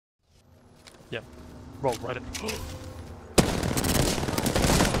Yep. Roll right in. That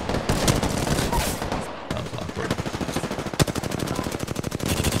was awkward.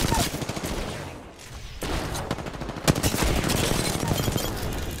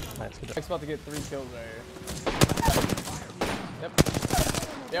 Nice, good job. Mike's about to get 3 kills right here. Yep.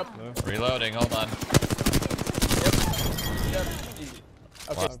 Yep. Reloading, hold on. Yep. Easy.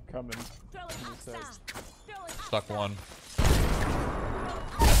 Okay. Wow. I'm coming. Stuck one.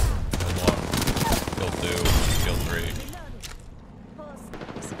 Kill 2. Kill 3.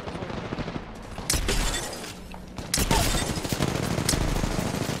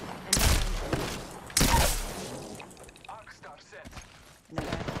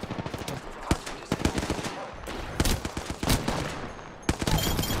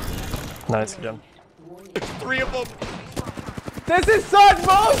 Nice, good job. There's 3 of them! This is such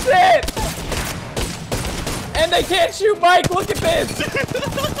bullshit! And they can't shoot Mike, look at this!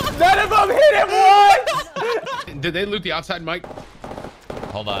 None of them hit him once! Did they loot the outside mic?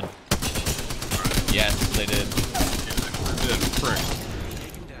 Hold on. Yes, they did.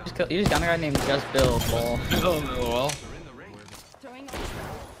 You just got a guy named Just Bill. Lol. Well.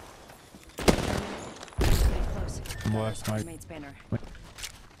 Left, Mike.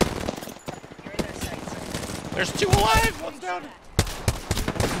 There's 2 alive! One's down!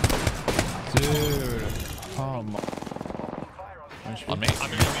 Dude. Come on. On me.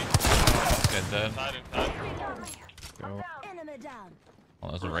 Good, dead. Go. Oh,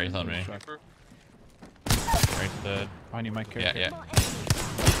 there's a wraith on me. Wraith dead. I need my character. Yeah, yeah.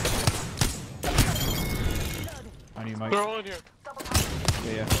 I need my. They're all in here.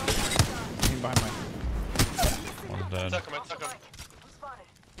 Yeah, yeah. Team behind Mike. One's dead. Tuck him, tuck him.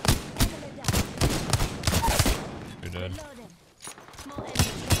 2 dead.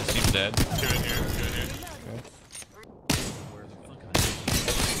 Team's dead. 2 in here, 2 in here. Okay.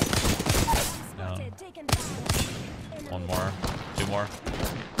 Down. 1 more. 2 more.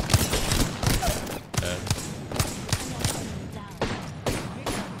 Dead.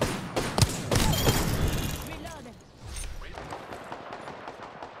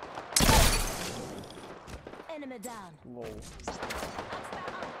 Enemy down. Lol.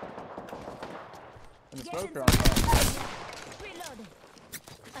 And the smoker on top. Reloading.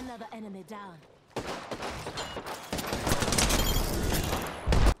 Another enemy down.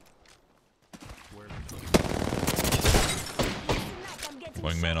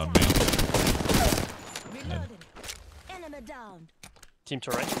 Wingman on me. Reloading. Enemy down. Team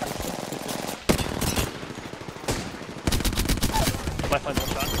to right. Might find one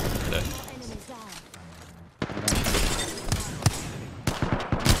shot. Dead. Enemies down.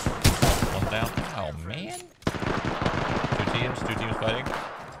 One down. Oh man. 2 teams fighting.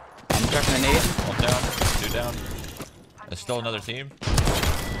 I'm dropping a nade. 1 down. 2 down. There's still another team.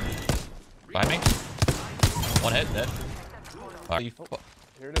 By me. 1 hit, dead.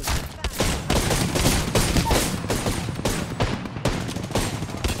 Here it is.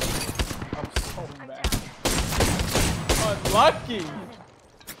 I'm so mad. Unlucky!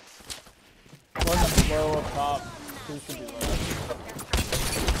 One's low up top. 2 should be low.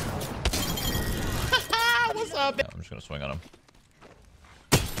 What's up? Yeah, I'm just gonna swing on him.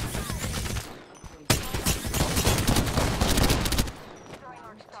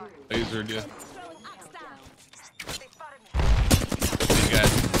 Lasered you. These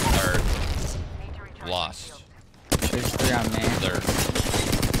guys are lost. There's 3 on me.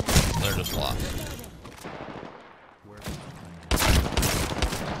 They're just lost.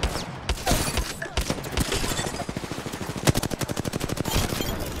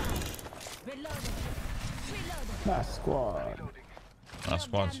 Last squad. Last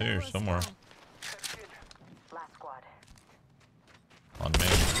squad's here somewhere. Last squad. On me.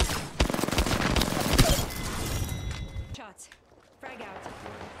 Shots. Frag out.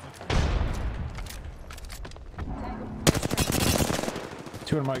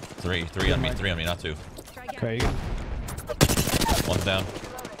 2 on Mike. 3 on me, 3 on me, not 2. Okay. 1's down.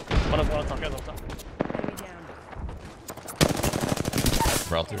 One on top, guys on top. Enemy down.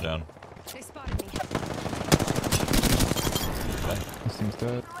 Route 3 down. They spotted me. This team's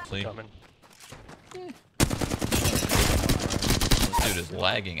dead. Sleep. Coming. This dude is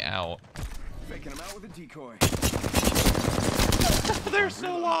lagging out. Faking him out with a decoy. They're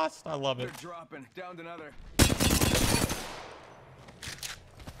so lost. I love it. They're dropping. Downed another.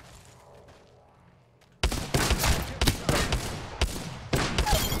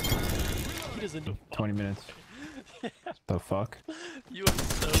 He doesn't do 20 minutes. The fuck? You are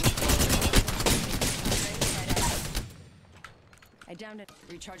so far. I downed it.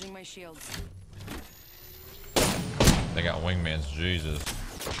 Recharging my shields. They got wingmans, Jesus.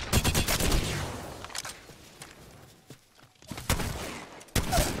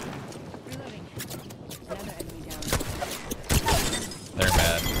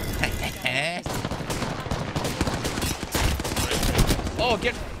 Oh,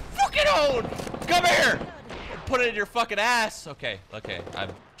 get fucking owned! Come here! Put it in your fucking ass. Okay, okay. I'm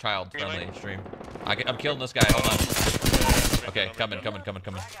child friendly stream. I'm killing this guy. Hold on. Okay, coming. I'm okay, I'm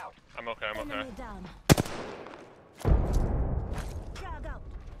okay.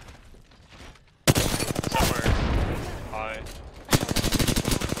 Somewhere high.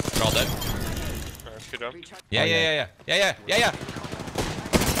 They're all dead. Let's get up. Yeah.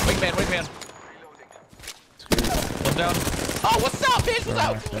 Wingman. One down. Oh, what's up, bitch? What's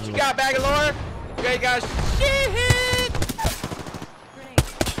up? What you got, Bangalore? Okay, guys. Shit.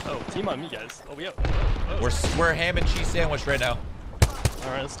 Oh, team on me, guys. Oh, we up. We're ham and cheese sandwich right now.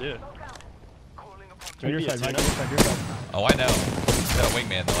 Alright, let's do it. On your side, Mike. Your side. Oh, I know. Got a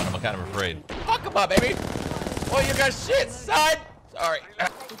wingman though, and I'm kind of afraid. Fuck him up, baby. Oh, you got shit, son. Sorry.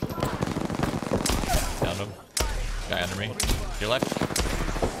 Downed him. Guy under me. To your left.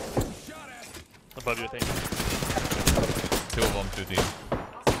 Above you, I think. Two of them, two teams.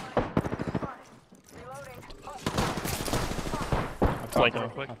 Flank real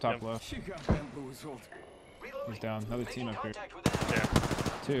quick. Up top left. You got bamboozled. He's down. Another team up here. Yeah.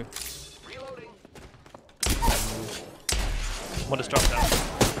 2. One just dropped down.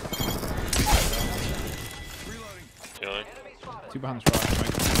 Healing. 2 behind this rock,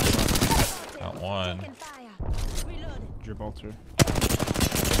 Mike. Got one. Your bolter.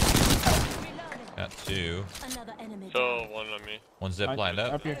 Got two. Still one on me. One zip lined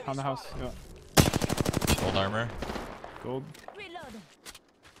up. Up here, on the house. Yeah. Gold armor. Gold.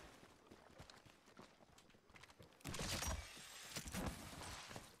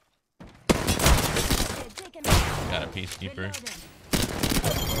 Got a peacekeeper.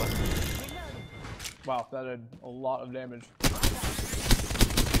 Wow, that did a lot of damage.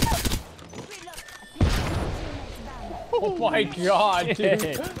 Oh my god,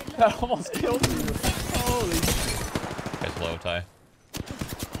 dude. That almost killed me. Holy. Guy's low, Ty.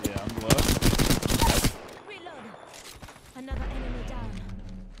 Yeah, I'm low.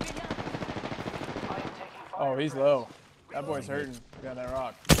 Oh, he's low. That boy's hurting. Got that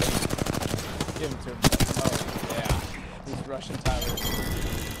rock. Give him to him. Oh, yeah. He's rushing Tyler.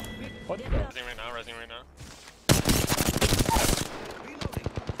 What the? Resing right now.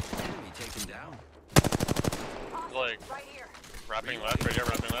 Like, wrapping left, right here,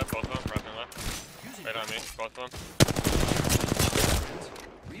 wrapping left, both of them, wrapping left. Right on me, both of them.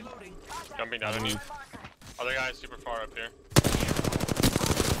 Jumping down on me. Other guy's super far up here.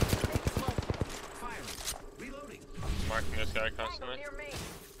 Marking this guy constantly.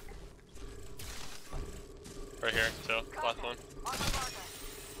 Right here, still. Last one.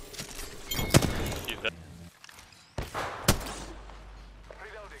 He's dead.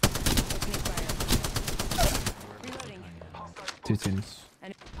 Two teams.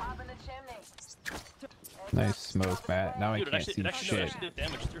 Nice smoke, Matt. Now I can't see shit. Actually did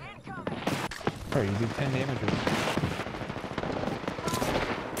damage through him. Bro, you did 10 damage.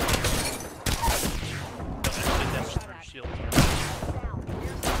 Shield.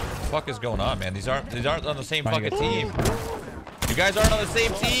 Fuck is going on, man? These aren't on the same fucking team. You guys aren't on the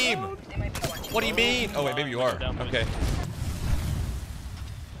same team. What do you mean? Oh wait, maybe you are. Okay.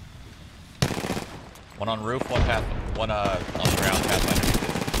 One on roof, one on the ground, pathfinder.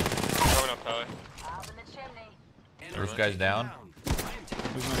 Coming up, Tyler. The roof guy's down.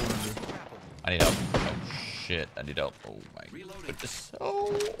 I need help. Oh shit, I need help. Oh my goodness.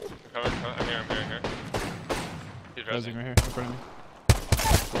 Oh. I'm here. He's Rising resing. right here, in front of me.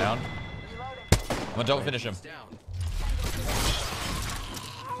 Down. I'm gonna don't finish him.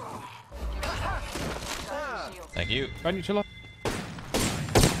 Thank you. Find you, chill up.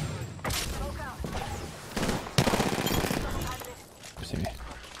 See me.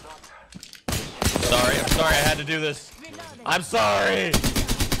 I'm sorry, I had to do this. I'm sorry.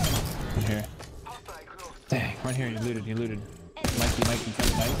 I'm here. Dang, right here, you looted. Mikey,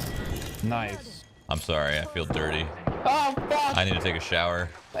 nice. I'm sorry, I feel dirty. Oh, fuck! I need to take a shower.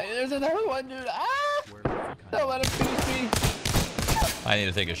 There's another one, dude. Ah! Don't let him finish me. I need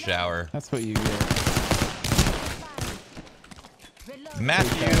to take a shower. That's what you get.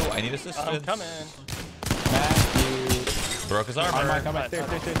 Matthew, I need assistance. I'm coming. Matthew. Broke his armor. Mike, I'm back there.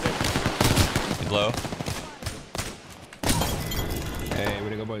 He's low. Hey, way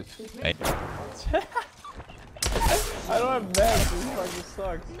to go, boys. Hey. I don't have meds. This fucking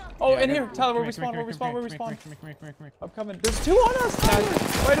sucks. Oh, in here, Tyler, where we spawn. Come here. I'm coming. There's 2 on us, Tyler.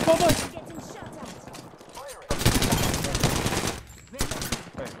 Right above us.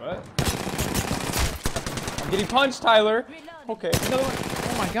 Wait, what? I'm getting punched, Tyler. Okay, another one.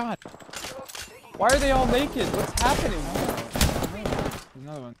 Oh my god. Why are they all naked? What's happening?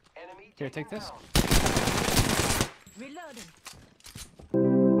 Another one. Here, take this.